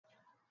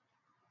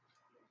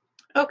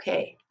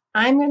Okay,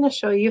 I'm going to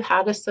show you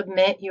how to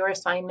submit your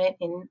assignment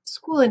in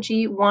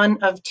Schoology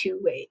one of two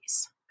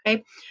ways.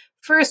 Okay,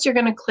 first you're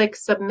going to click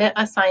Submit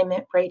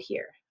Assignment right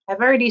here.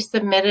 I've already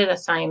submitted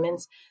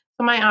assignments,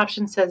 so my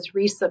option says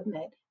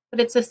Resubmit,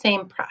 but it's the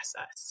same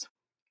process.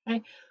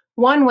 Okay,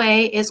 one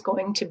way is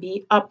going to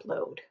be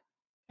Upload.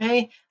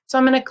 Okay, so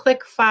I'm going to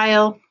click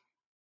File.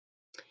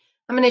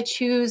 I'm going to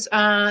choose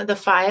the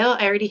file.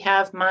 I already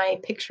have my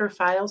picture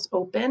files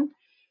open.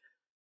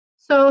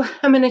 So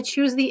I'm going to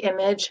choose the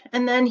image,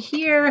 and then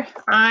here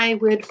I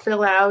would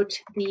fill out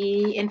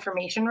the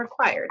information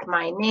required.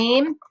 My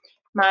name,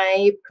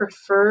 my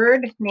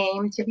preferred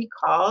name to be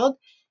called,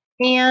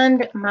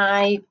 and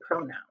my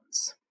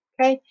pronouns.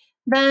 Okay,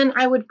 then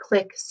I would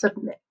click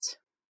Submit.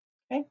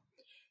 Okay,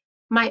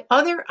 my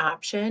other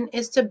option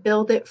is to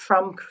build it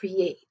from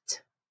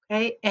Create.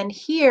 Okay, and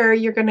here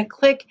you're going to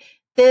click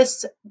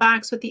this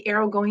box with the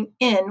arrow going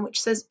in,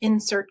 which says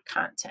Insert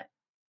Content.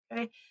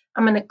 Okay,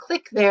 I'm going to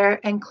click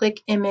there and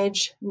click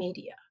Image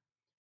Media.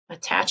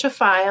 Attach a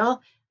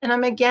file, and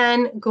I'm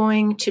again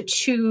going to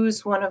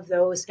choose one of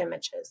those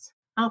images.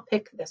 I'll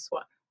pick this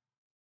one.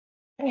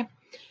 Okay.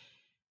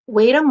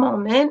 Wait a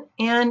moment,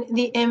 and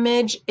the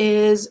image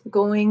is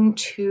going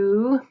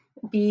to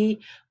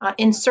be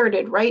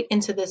inserted right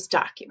into this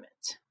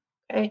document.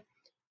 Okay.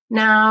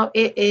 Now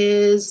it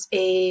is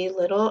a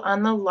little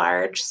on the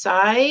large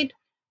side,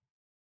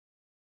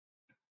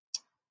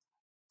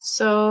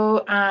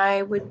 so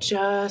I would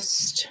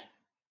just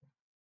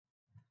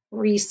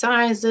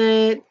resize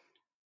it,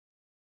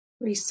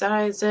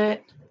 resize,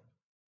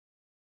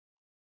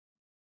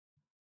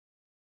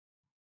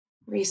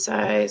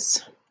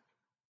 resize.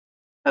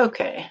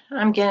 Okay,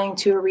 I'm getting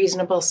to a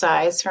reasonable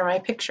size for my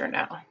picture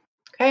now.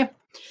 Okay,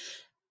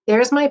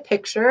 there's my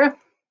picture,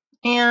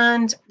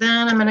 and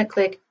then I'm going to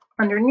click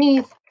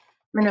underneath.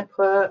 I'm going to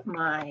put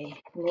my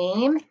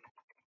name,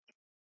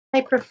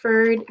 my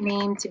preferred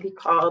name to be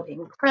called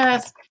in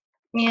class,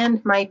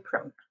 and my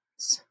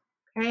pronouns.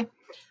 Okay,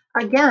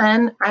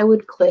 again, I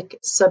would click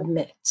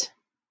Submit.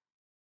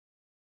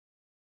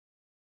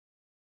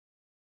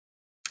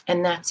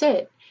 And that's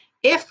it.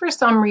 If for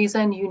some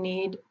reason you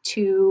need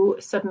to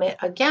submit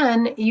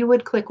again, you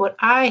would click what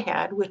I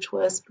had, which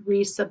was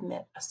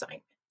Resubmit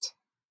Assignment.